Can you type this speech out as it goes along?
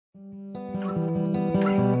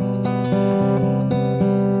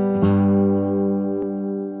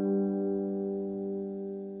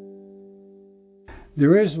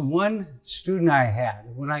There is one student I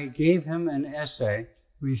had, when I gave him an essay,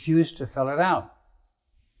 refused to fill it out.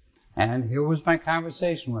 And here was my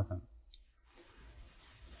conversation with him.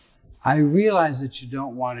 I realize that you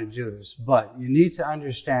don't want to do this, but you need to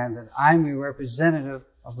understand that I'm a representative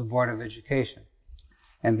of the Board of Education.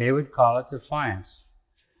 And they would call it defiance.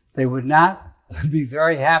 They would not be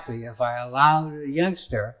very happy if I allowed a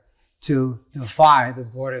youngster to defy the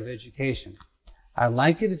Board of Education. I'd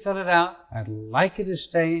like you to fill it out. I'd like you to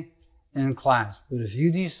stay in class. But if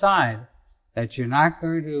you decide that you're not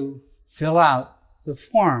going to fill out the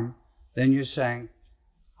form, then you're saying,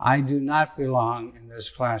 I do not belong in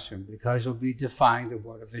this classroom because you'll be defying the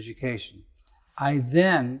Board of Education. I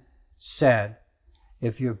then said,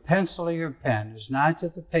 if your pencil or your pen is not to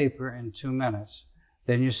the paper in 2 minutes,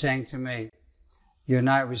 then you're saying to me, you're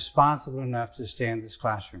not responsible enough to stay in this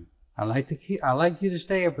classroom. I like you to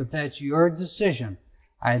stay here, but that's your decision.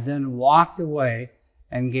 I then walked away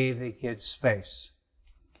and gave the kid space.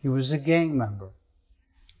 He was a gang member.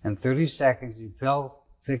 In 30 seconds, he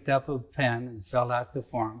picked up a pen and filled out the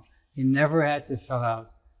form. He never had to fill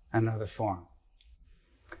out another form.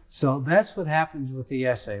 So that's what happens with the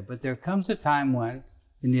essay. But there comes a time when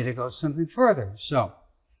you need to go something further. So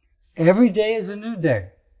every day is a new day.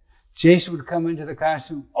 Jason would come into the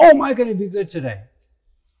classroom, oh, am I going to be good today?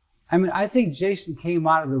 I mean, I think Jason came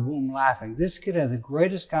out of the womb laughing. This kid had the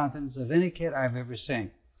greatest countenance of any kid I've ever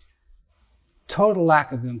seen. Total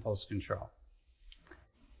lack of impulse control.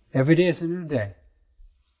 Every day is a new day.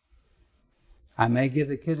 I may give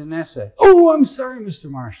the kid an essay. Oh, I'm sorry, Mr.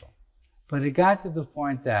 Marshall. But it got to the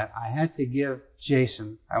point that I had to give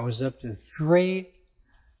Jason, I was up to 3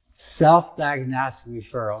 self-diagnostic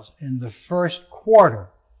referrals in the first quarter.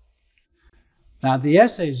 Now, the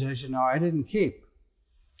essays, as you know, I didn't keep.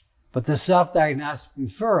 But the self-diagnostic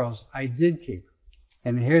referrals, I did keep.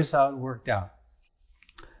 And here's how it worked out.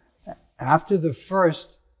 After the first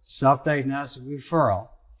self-diagnostic referral,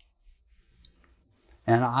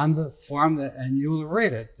 and on the form, and you will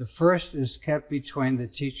read it, the first is kept between the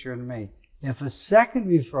teacher and me. If a second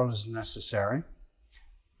referral is necessary,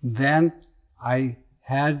 then I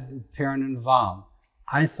had the parent involved.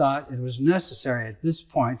 I thought it was necessary at this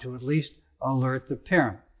point to at least alert the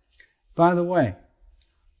parent. By the way,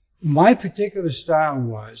 my particular style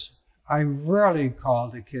was I rarely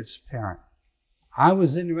called a kid's parent. I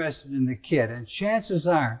was interested in the kid, and chances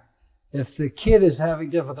are, if the kid is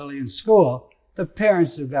having difficulty in school, the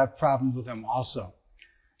parents have got problems with him also.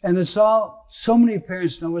 And it's all, so many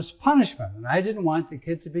parents know it's punishment, and I didn't want the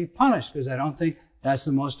kid to be punished because I don't think that's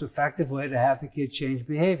the most effective way to have the kid change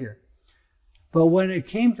behavior. But when it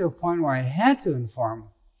came to a point where I had to inform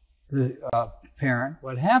the parent,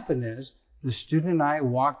 what happened is the student and I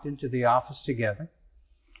walked into the office together.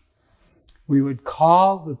 We would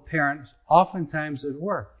call the parents, oftentimes at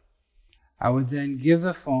work. I would then give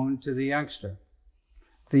the phone to the youngster.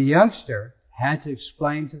 The youngster had to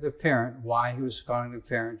explain to the parent why he was calling the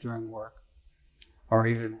parent during work or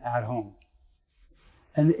even at home.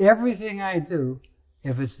 And everything I do,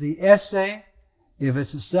 if it's the essay, if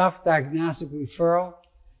it's a self-diagnostic referral,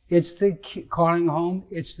 it's the calling home,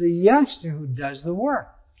 it's the youngster who does the work.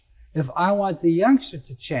 If I want the youngster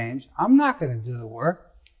to change, I'm not going to do the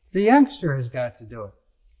work. The youngster has got to do it.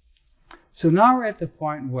 So now we're at the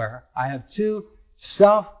point where I have 2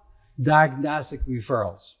 self-diagnostic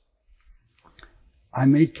referrals. I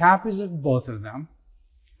made copies of both of them.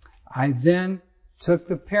 I then took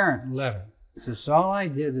the parent letter. So all I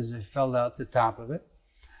did is I filled out the top of it,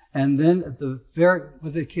 and then at the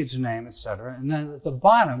with the kid's name, etc., and then at the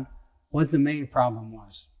bottom what the main problem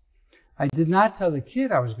was. I did not tell the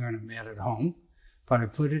kid I was going to mail it home, but I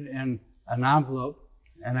put it in an envelope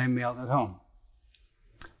and I mailed it home.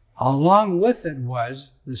 Along with it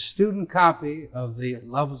was the student copy of the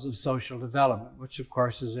levels of social development, which of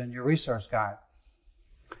course is in your resource guide.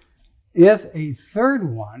 If a third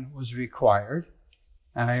one was required,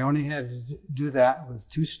 and I only had to do that with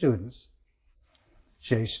 2 students,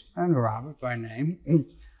 Jason and Robert by name,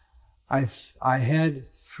 I had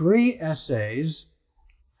 3 essays.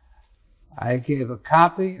 I gave a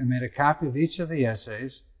copy, I made a copy of each of the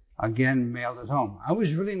essays, again mailed it home. I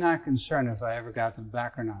was really not concerned if I ever got them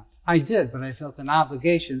back or not. I did, but I felt an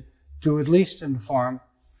obligation to at least inform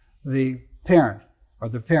the parent or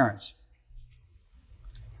the parents.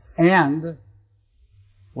 And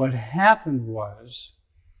what happened was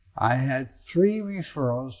I had 3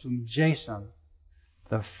 referrals from Jason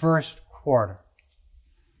the first quarter.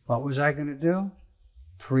 What was I going to do?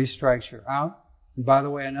 3 strikes, you're out. And by the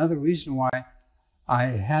way, another reason why I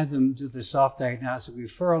had them do the self-diagnostic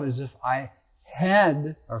referral is if I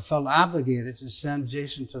had or felt obligated to send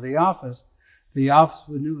Jason to the office, the office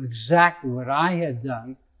knew exactly what I had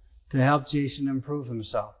done to help Jason improve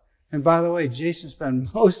himself. And by the way, Jason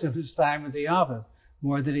spent most of his time at the office,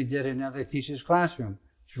 more than he did in other teachers' classroom.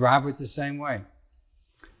 Robert the same way.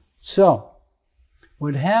 So,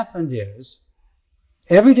 what happened is,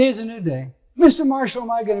 every day is a new day. Mr. Marshall,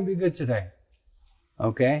 am I going to be good today?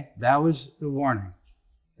 Okay, that was the warning.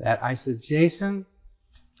 That I said, Jason,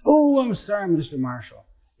 oh, I'm sorry, Mr. Marshall.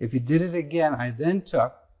 If you did it again, I then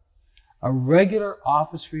took a regular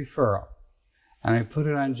office referral and I put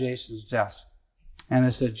it on Jason's desk. And I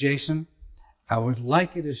said, Jason, I would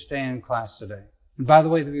like you to stay in class today. And by the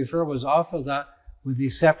way, the referral was all filled out with the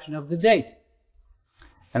exception of the date.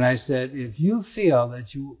 And I said, if you feel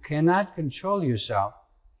that you cannot control yourself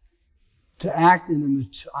to act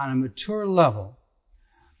on a mature level,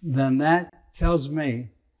 then that tells me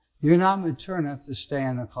you're not mature enough to stay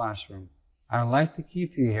in the classroom. I'd like to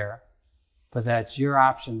keep you here, but that's your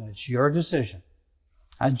option. That's your decision.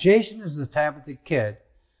 Now, Jason is the type of the kid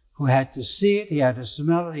who had to see it, he had to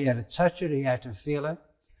smell it, he had to touch it, he had to feel it.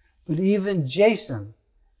 But even Jason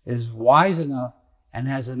is wise enough and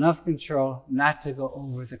has enough control not to go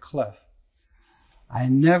over the cliff. I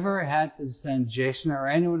never had to send Jason or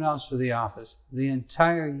anyone else to the office the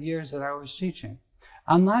entire years that I was teaching.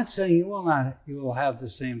 I'm not saying you will have the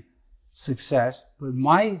same success, but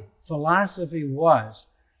my philosophy was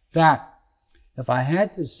that if I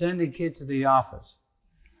had to send a kid to the office,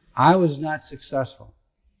 I was not successful.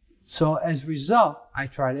 So as a result, I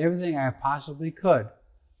tried everything I possibly could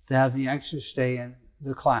to have the youngsters stay in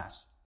the class.